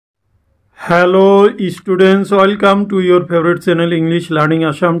Hello students, welcome to your favorite channel English Learning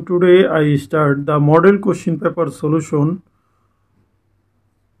Assam. Today I start the model question paper solution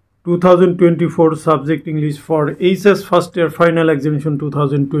 2024 subject English for HS first year final examination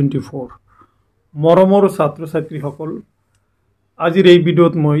 2024. মৰমৰ ছাত্ৰ ছাত্ৰীসকল, আজিৰ এই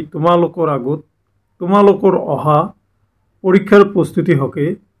ভিডিঅ'ত মই তোমালোকৰ আগত তোমালোকৰ অহা পৰীক্ষাৰ প্ৰস্তুতি হকে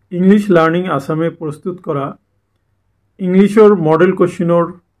ইংলিছ লাৰ্নিং আসামে প্ৰস্তুত কৰা ইংলিছৰ মডেল কোৱেশ্চনৰ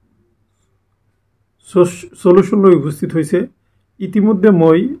সলিউশন লৈ উপস্থিত হৈছে। ইতিমধ্যে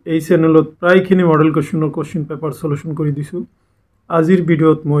মই এই চ্যানেলত প্ৰায়খিনি মডেল কোৱেশ্চন পেপাৰ সলিউশন কৰি দিছো। আজিৰ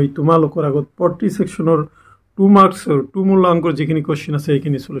ভিডিঅ'ত মই তোমালোকৰ আগত 40 সেকশনৰ 2 মাৰ্কছৰ 2 মূল্যাংকৰ যিখিনি কোৱেশ্চন আছে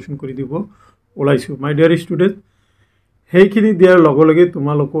এইখিনি সলিউশন কৰি দিব ওলাইছো। মাই ডিয়াৰ ষ্টুডেন্ট, সেইখিনি দিয়াৰ লগে লগে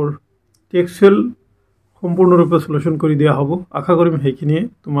তোমালোকৰ টেক্সচুৱেল সম্পূৰ্ণৰূপে সলিউশন কৰি দিয়া হ'ব। আশা কৰিম সেইখিনিয়ে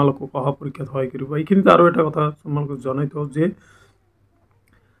তোমালোকক অহা পৰীক্ষাত সহায় কৰিব। এইখিনিত আৰু এটা কথা তোমালোকক জনাই থওঁ যে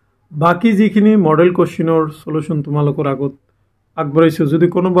বাকি যিখিনি মডেল কোৱেশ্চনৰ সলিউশন তোমালোকৰ আগত আগবঢ়াইছো, যদি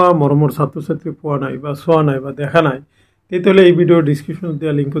কোনোবা মৰমৰ ছাত্ৰ ছাত্ৰী পোৱা নাই বা চোৱা নাই বা দেখা নাই, তেতিয়াহ'লে এই ভিডিঅ'ৰ ডিসক্ৰিপশ্যনত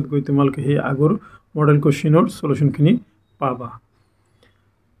দিয়া লিংকত গৈ তোমালোকে সেই আগৰ মডেল কোৱেশ্চনৰ সলিউশনখিনি পাবা।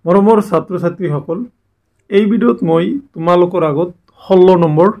 মৰমৰ ছাত্ৰ ছাত্ৰীসকল, এই ভিডিঅ'ত মই তোমালোকৰ আগত 16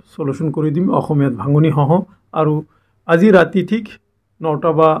 নম্বৰ সলিউশন কৰি দিম অসমীয়াত ভাঙনি সহ। আৰু আজি ৰাতি ঠিক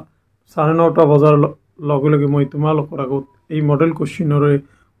 9টা বা 9:30 বজাৰ লগে লগে মই তোমালোকৰ আগত এই model কোৱেশ্চনৰে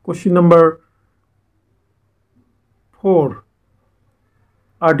Question number 4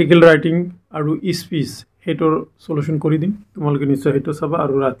 article writing আৰু speech হেতৰ সলিউশন কৰি দিম। তোমালোকে নিশ্চয় হেটো চাবা।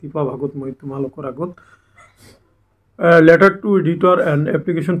 আৰু ৰাতিপুৱা ভাগত মই তোমালোকৰ আগত letter to editor and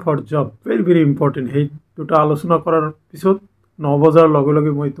application for job very important হে দুটা আলোচনা কৰাৰ পিছত 9 বজাৰ লগে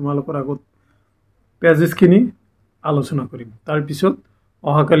লগে মই তোমালোকৰ আগত পেজেছ খিনি আলোচনা কৰিম। তাৰ পিছত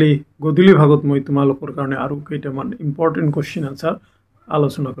অহাকালি গধূলি ভাগত মই তোমালোকৰ কাৰণে আৰু কেইটামান ইম্পৰ্টেন্ট কোৱেশ্চন আনসাৰ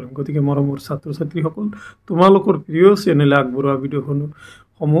আলোচনা কৰিম। গতিকে মৰমৰ ছাত্ৰ ছাত্ৰীসকল, তোমালোকৰ প্ৰিয় চেনেল আগবঢ়োৱা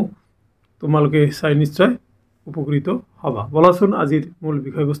ভিডিঅ'সমূহ তোমালোকে চাই নিশ্চয় উপকৃত হবা। বলাচোন আজিৰ মূল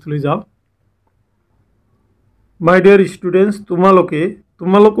বিষয়বস্তুলৈ যাওঁ। মাই ডিয়াৰ ষ্টুডেন্টস,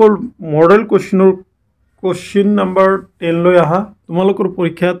 তোমালোকৰ মডেল কোৱেশ্চনৰ কোৱেশ্চন নাম্বাৰ 10 লৈ আহা। তোমালোকৰ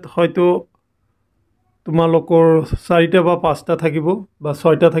পৰীক্ষাত হয়তো তোমালোকৰ 4টা বা 5টা থাকিব বা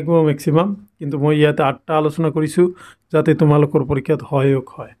 6টা থাকিব ম্যাক্সিমাম, কিন্তু মই ইয়াতে 8টা আলোচনা কৰিছো যাতে তোমালোকৰ পৰীক্ষাত সহায়ক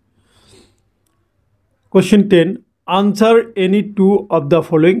হয়। Question 10, answer any 2 of the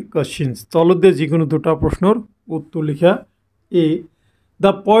following questions. তলত দিয়া যিকোনো দুটা প্ৰশ্নৰ উত্তৰ লিখা। এ,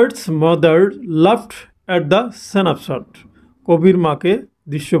 the poet's mother laughed at the স্ন্যাপশ্বট। কবিৰ মাকে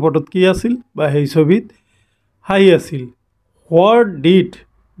দৃশ্যপটত কি আছিল বা সেই ছবিত হাঁহি আছিল। What did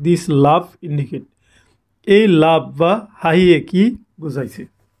this love indicate. এই লাভ বা হাঁহিয়ে কি বুঝাইছে?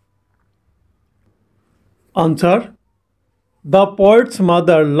 Answer, the poet's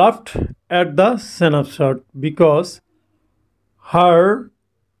mother laughed at the snapshot because her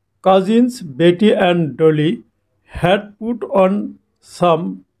cousins Betty and Dolly had put on some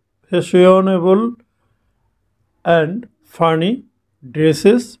fashionable and funny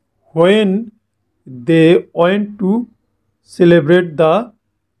dresses when they went to celebrate the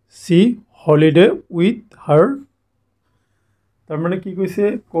sea holiday with her. তার মানে কি কৈছে,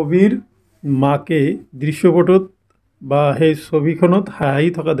 কবিৰ মাকে দৃশ্যপটত বা সেই ছবিখনত হাঁহি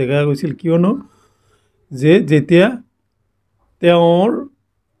থকা দেখা গৈছিল, কিয়নো যে যেতিয়া তেওঁৰ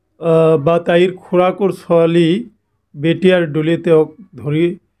বা তাইৰ খুৰাকৰ ছোৱালী বেটি আৰু ডলি তেওঁক ধৰি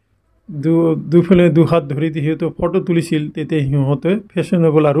দুফালে দুহাত ধৰি সিহঁতে ফটো তুলিছিল, তেতিয়া সিহঁতে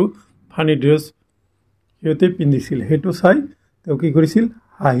ফেশ্বনেবল আৰু ফানি ড্ৰেছ সিহঁতে পিন্ধিছিল। সেইটো চাই তেওঁ কি কৰিছিল,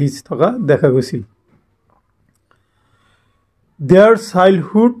 হাঁহি থকা দেখা গৈছিল। Their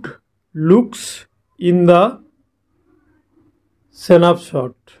childhood looks in the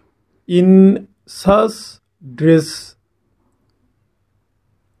snapshot in such dress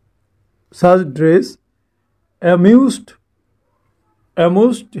amused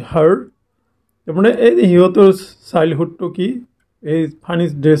her. মানে এই সিহঁতৰ চাইল্ডহুডটো কি, এই ফানি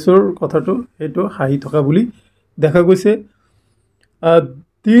ড্ৰেছৰ কথাটো সেইটো হাঁহি থকা বুলি দেখা গৈছে।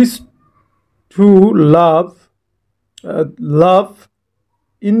 These two love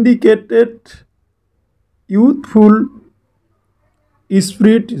indicated youthful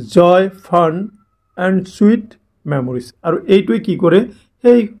spirit, joy, fun and sweet memories. আৰু এইটোৱে কি কৰে,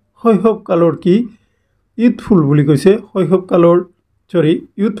 সেই শৈশৱ কালৰ কি ইউথফুল বুলি কৈছে। শৈশৱ কালৰ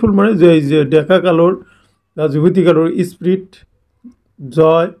ইউথফুল মানে যে ডেকা কালৰ বা যুৱতী কালৰ স্পিৰিট,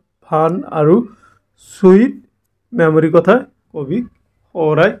 জয়, ফান আৰু সুইট মেমৰি কথা কবিক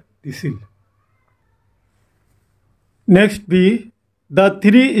সোঁৱৰাই দিছিল। Next B, the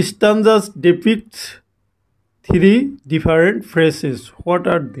 3 stanzas depicts 3 different phrases. What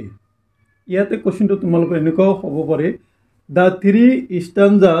are they? ইয়াতে কোশ্চেনটো তোমালোকৰ এনেকুৱাও হ'ব পাৰে the three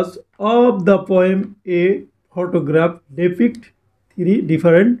ষ্টাঞ্জাছ of the poem A photograph depict three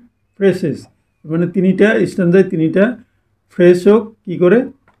different ফ্ৰেছেছ মানে তিনিটা ষ্টাঞ্জাই তিনিটা ফ্ৰেছক কি কৰে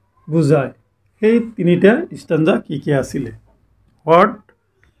বুজায় সেই তিনিটা ষ্টাঞ্জা কি আছিলে হোৱাট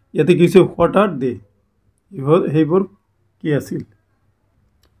ইয়াতে কি হৈছে হোৱাট আৰ দে সেইবোৰ কি আছিল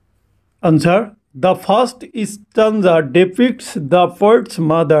answer the first ষ্টাঞ্জা ডেপিক্টছ the poet's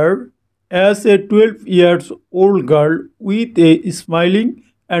mother as a 12-year-old girl with a smiling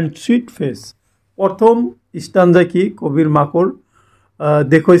and sweet face প্ৰথম ষ্টাঞ্জা কি কবিৰ মাকৰ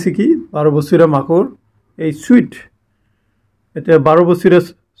দেখুৱাইছে কি 12 বছৰীয়া মাকৰ এই সুইট এটা 12 বছৰীয়া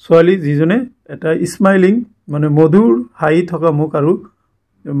ছোৱালী যিজনে এটা স্মাইলিং মানে মধুৰ হাঁহি থকা মুখ আৰু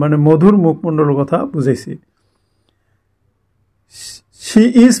মানে মধুৰ মুখমণ্ডলৰ কথা বুজাইছে she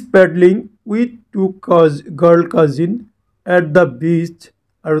is paddling with two girl cousin at the beach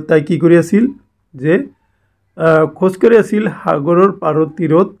আৰু তাই কি কৰি আছিল যে খোজ কৰি আছিল সাগৰৰ পাৰৰ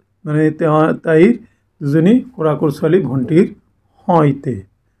তীৰত মানে তাইৰ দুজনী কোৰাকৰ ছোৱালী ভণ্টিৰ সৈতে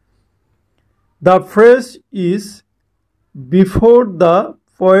the phrase is before the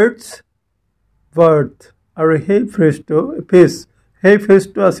poet's birth আৰু সেই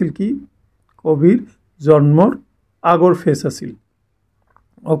ফ্ৰেজটো আছিল কি কবিৰ জন্মৰ আগৰ ফেজ আছিল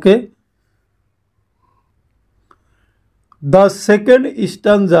okay the second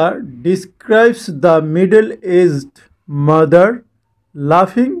stanza describes the middle-aged mother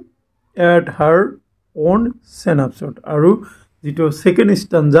laughing at her own snapshot আৰু যেটো সেকেন্ড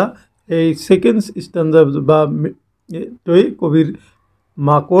স্টাঞ্জা এই সেকেন্ড স্টাঞ্জা বা তই কবিৰ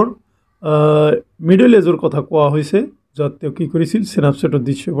মাকৰ মিডল এজৰ কথা কোৱা হৈছে যত তেওঁ কি কৰিছিল স্ন্যাপশ্বটৰ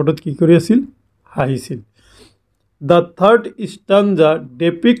দৃশ্যপটত কি কৰি আছিল হাঁহিছিল The third stanza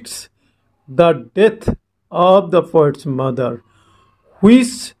depicts the death of the poet's mother,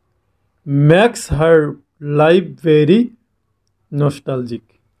 which makes her life very nostalgic.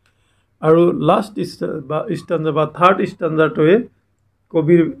 আৰু লাষ্ট ষ্টাঞ্জা বা থাৰ্ড ষ্টাঞ্জাটোৱে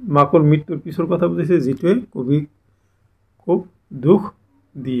কবিৰ মাকৰ মৃত্যুৰ পিছৰ কথা বুজাইছে যিটোৱে কবিক খুব দুখ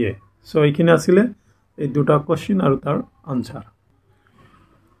দিয়ে সো এইখিনি আছিলে এই দুটা কোশ্চেন আৰু তাৰ answer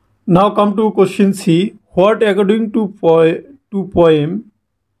Now come to question C. What according to poem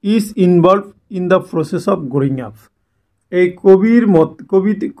is involved in the process of growing up? এই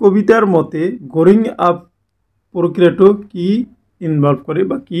কবিতার মতে growing up প্রক্রিয়াটো কি ইনভলভ করে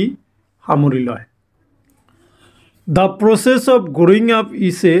বা কি সামৰি লয় The process of growing up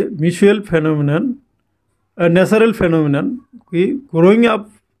is a mutual phenomenon, a natural phenomenon. কি growing up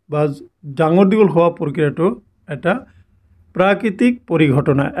বা ডাঙৰ দীঘল হোৱা প্ৰক্ৰিয়াটো এটা প্রাকৃতিক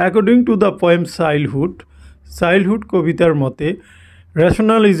পরিঘটনা according to the poem childhood কবিতার মতে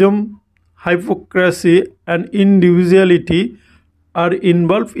rationalism হাইপোক্রেসি and individuality are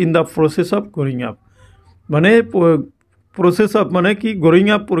involve in the process of growing up মানে প্রসেস অফ মানে কি গ্রোয়িং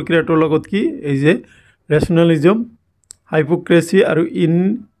আপ প্ৰক্ৰিয়াটোৰ লগত কি এই যে ৰেশনালিজম হাইপোক্ৰেসি আৰু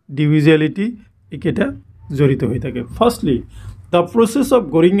ইন্ডিভিজুয়ালিটি এইকেইটা জড়িত হৈ থাকে firstly the process of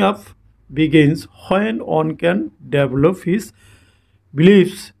growing up begins when one can develop his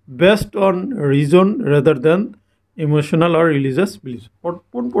beliefs based on reason rather than emotional or religious beliefs.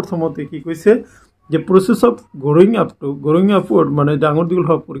 প্রথমতে কি কৈছে যে process of growing up মানে ডাঙৰ দীঘল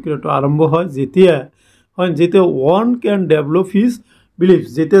হোৱা প্ৰক্ৰিয়াটো আৰম্ভ হয় যেতিয়া one can develop his beliefs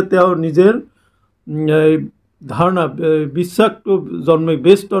যেতিয়া তেওঁ নিজৰ ধাৰণা বিশ্বাসটো জন্মে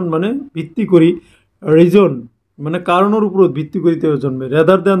based on মানে ভিত্তি কৰি reason মানে কাৰণৰ ওপৰত ভিত্তি কৰি তেওঁ জন্মে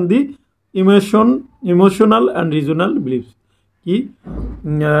rather than the emotional and ৰিজনাল believes কি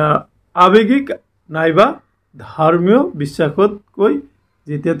আবেগিক নাইবা ধৰ্মীয় বিশ্বাসতকৈ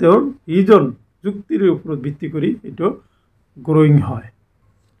যেতিয়া তেওঁৰ ৰিজন যুক্তিৰ ওপৰত ভিত্তি কৰি এটো গ্রোয়িং হয়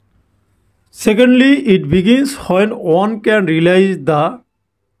secondly it begins when one can realize the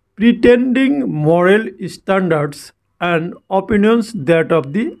pretending moral standards and opinions that of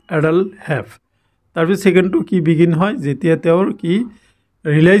the adult have তাৰপিছত সেকেন্ডটো কি বিগিন হয় যেতিয়া তেওঁৰ কি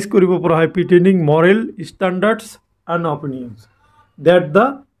realize কৰিব পৰা হয় pretending moral standards and opinions that the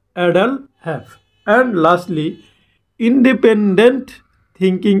adult have and lastly independent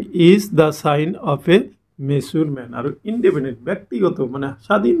thinking is the sign of a mature man আৰু independent ব্যক্তিগত মানে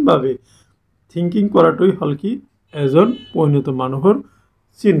স্বাধীনভাৱে থিংকিং কৰাটোই হল কি এজন পৰিণত মানুহৰ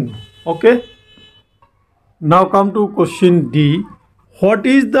চিহ্ন okay now come to question D what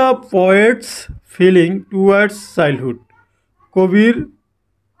is the poet's feeling towards childhood কবিৰ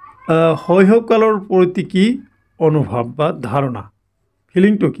শৈশৱকালৰ প্ৰতি কি অনুভৱ বা ধাৰণা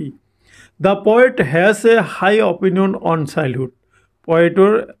ফিলিংটো কি the poet has a high opinion on childhood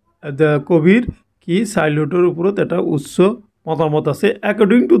পয়েটৰ কবিৰ কি চাইল্ডহুডৰ ওপৰত এটা উচ্চ মতামত আছে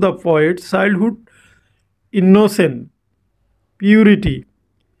according to the poet childhood innocent purity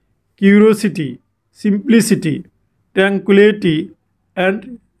curiosity simplicity tranquility and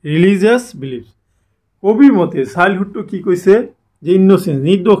religious belief কবির মতে চাইল্ডহুডটো কি কৈছে যে ইনোসেন্স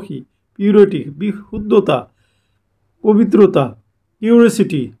নির্দোষী পিউরিটি বিশুদ্ধতা পবিত্রতা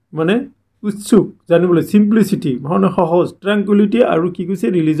কিউরিওসিটি মানে উৎসুক জানিবলৈ সিম্পলিচিটি মানে সহজ ট্রাঙ্কুইলিটি আৰু কি কৈছে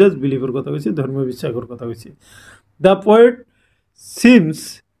ৰিলিজিয়াছ বিলিফৰ কথা কৈছে ধৰ্মীয় বিশ্বাসৰ কথা কৈছে the poet সিমছ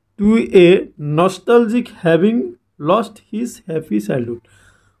two A nostalgic having lost his happy childhood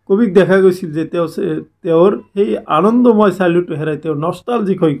কবিক দেখা গৈছিল যে তেওঁৰ সেই আনন্দময় চাইল্ডহুডটো হেৰাই তেওঁ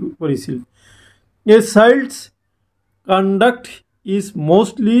নষ্টালজিক হৈ পৰিছিল এ child's conduct is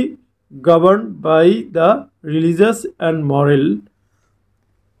mostly governed by the religious and moral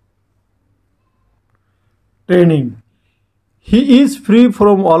training. He is free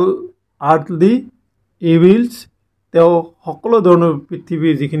from all earthly evils. তেওঁ সকলো ধৰণৰ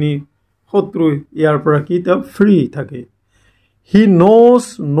পৃথিৱীৰ যিখিনি শত্ৰু ইয়াৰ পৰা কি তেওঁ ফ্ৰী থাকে He knows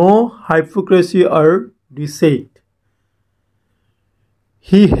no hypocrisy or deceit.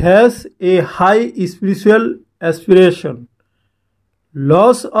 He has a high spiritual aspiration.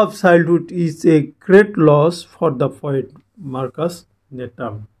 Loss of childhood is a great loss for the poet Marcus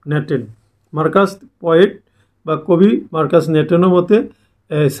Nathan. Marcus poet বা কবি মার্কাস নেটনৰ মতে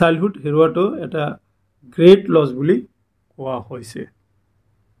চাইল্ডহুড হেৰুৱাটো এটা গ্ৰেট লছ বুলি কোৱা হৈছে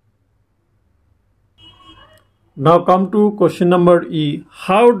Now come to question number E.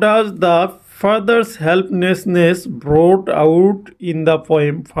 How does the father's helplessness brought out in the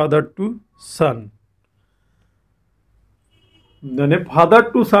poem Father to Son? মানে father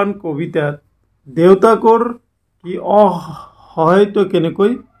two San কবিতাত দেউতাকৰ কি অসহায়ত্ব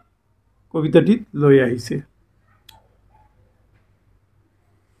কেনেকৈ কবিতাটিত লৈ আহিছে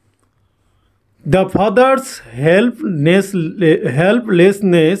The father's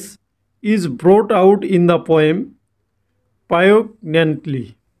helplessness is brought out in the poem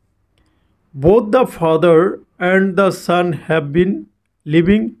poignantly. Both the father and the son have been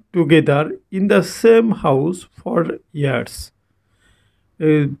living together in the same house for years.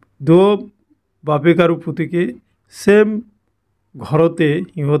 দো বাপেক আৰু পুতেকে সেম ঘৰতে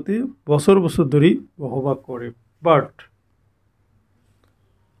সিহঁতে বছৰ বছৰ ধৰি বসবাস কৰে but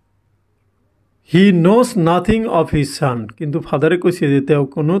he knows nothing of his San কিন্তু ফাদাৰে কৈছে যে তেওঁ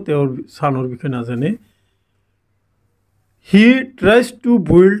কোনো তেওঁৰ ছানৰ বিষয়ে নাজানে হি tries to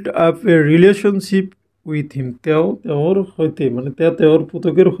build up A relationship with him তেওঁৰ সৈতে মানে তেওঁৰ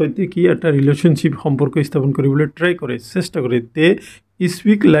পুতেকৰ সৈতে কি এটা ৰিলেশ্যনশ্বিপ সম্পৰ্ক স্থাপন কৰিবলৈ ট্ৰাই কৰে চেষ্টা কৰে তে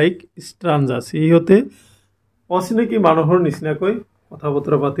স্পিক লাইক ষ্ট্ৰাঞ্জাৰ্ছ সিহঁতে অচিনাকি মানুহৰ নিচিনাকৈ কথা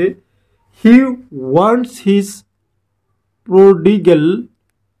বতৰা পাতে হি wants his prodigal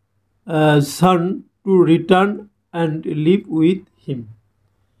son to return and live with him.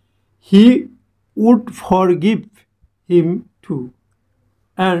 He would forgive him too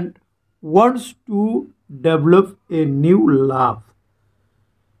and wants to develop a new love,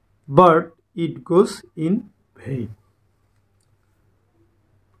 but it goes in vain.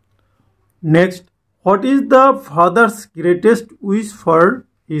 Next, what is the father's greatest wish for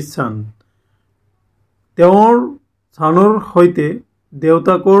his son? তেওঁৰ ছানৰ সৈতে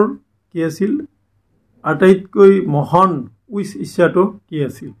দেউতাকৰ কি আছিল আটাইতকৈ মহান wish ইচ্ছাটো কি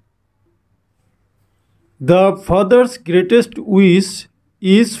আছিল The father's greatest wish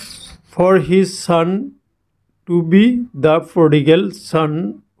is for his son to be the prodigal son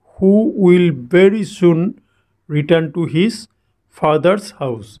who will very soon return to his father's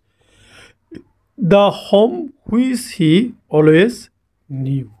house, the home which he always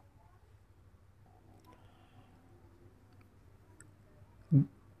knew.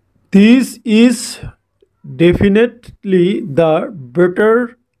 This is definitely the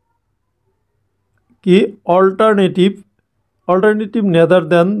better alternative rather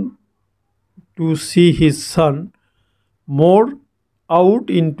than to see his son more out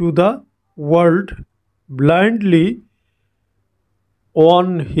into the world blindly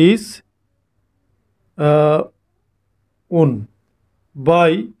on his own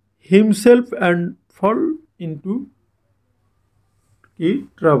by himself and fall into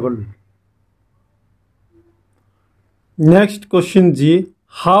trouble. Next question G.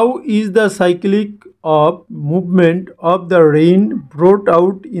 How is the cyclic of movement of the rain brought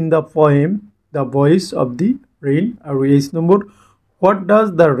out in the poem The Voice of the Rain? Or H number. What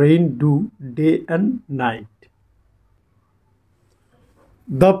does the rain do day and night?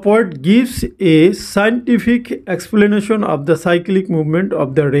 The poet gives a scientific explanation of the cyclic movement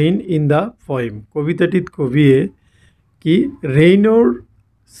of the rain in the poem. কবিতাটিত কবিয়ে কি ৰেইনৰ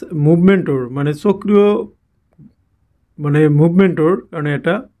মুভমেণ্টৰ মানে চক্ৰীয় মানে মুভমেন্টৰ কাৰণে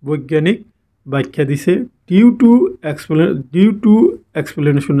এটা বৈজ্ঞানিক ব্যাখ্যা দিছে ডিউ টু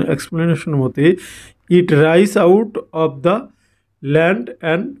এক্সপ্লেনেশন মতে it rise out of the land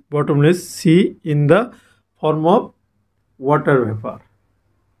and bottomless C in the form of water vapour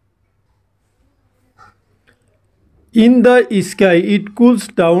in the sky it cools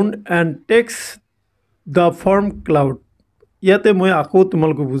down and tax the form cloud ইয়াতে মই আকৌ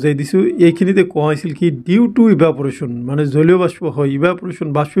তোমালোকক বুজাই দিছোঁ এইখিনিতে কোৱা হৈছিল কি ডিউ টু ইভাপৰেশ্যন মানে জলীয় বাষ্প হয় ইভাপৰেশ্যন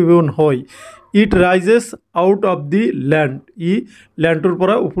বাষ্পীভৱন হয় it rises out of the land ই লেণ্ডৰ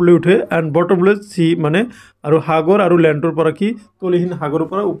পৰা ওপৰলৈ উঠে এণ্ড বটমলেছ সি মানে আৰু সাগৰ আৰু লেণ্ডৰ পৰা কি তলিহীন সাগৰৰ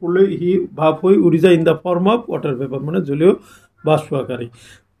পৰা ওপৰলৈ সি ভাৱ হৈ উৰি যায় in the form of water vapour মানে জলীয় বাষ্প আকাৰে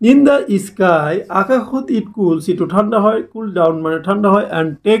ইন দ্য স্কাই আকাশত ইট কুলছ ইটো ঠাণ্ডা হয় কুল ডাউন মানে ঠাণ্ডা হয়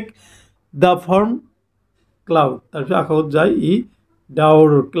and tech the form cloud তাৰপিছত আকাশত যায় ই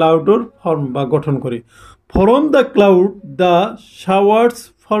ডাৱৰ ক্লাউডৰ ফৰ্ম বা গঠন কৰে ফ্ৰম দ্য ক্লাউড দ্য শাৱাৰ্ছ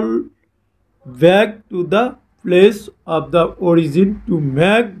ফল back to the place of the origin to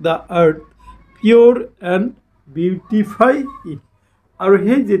make the earth pure and beautify it আৰু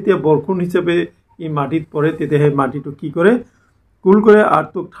সেই যেতিয়া বৰষুণ হিচাপে ই মাটিত পৰে তেতিয়া সেই মাটিটো কি কৰে কুল কৰে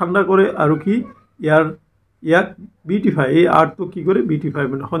আৰ্থটোক ঠাণ্ডা কৰে আৰু কি ইয়াক বিউটিফাই এই আৰ্থটোক কি কৰে বিউটিফাই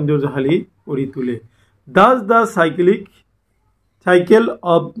মানে সৌন্দৰ্যশালী কৰি তোলে Thus, the cycle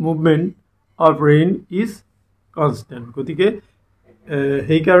of movement of rain is constant. গতিকে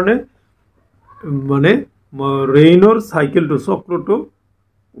সেইকাৰণে মানে ৰেইনৰ চাইকেলটো চক্ৰটো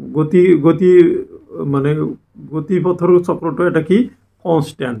গতি মানে গতিপথৰ চক্ৰটো এটা কি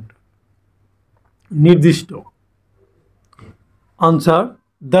কনষ্টেণ্ট নিৰ্দিষ্ট answer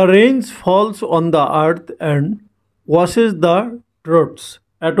the rains false on the earth and washes the roots,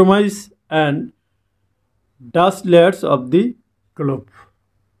 atomize and dust layers of the globe.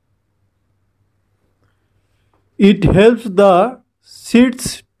 It helps the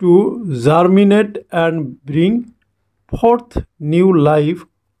seeds to germinate and bring forth new life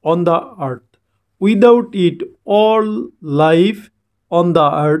on the earth. Without it, all life on the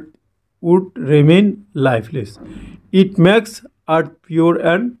earth would remain lifeless. It makes earth pure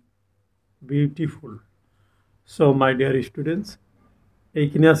and beautiful. So, my dear students,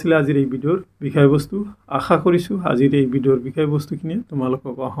 এইখিনি আছিল আজিৰ এই ভিডিঅ'ৰ বিষয়বস্তু আশা কৰিছোঁ আজিৰ এই ভিডিঅ'ৰ বিষয়বস্তুখিনিয়ে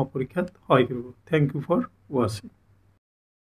তোমালোকক অহা পৰীক্ষাত সহায় কৰিব থেংক ইউ ফৰ ৱাচিং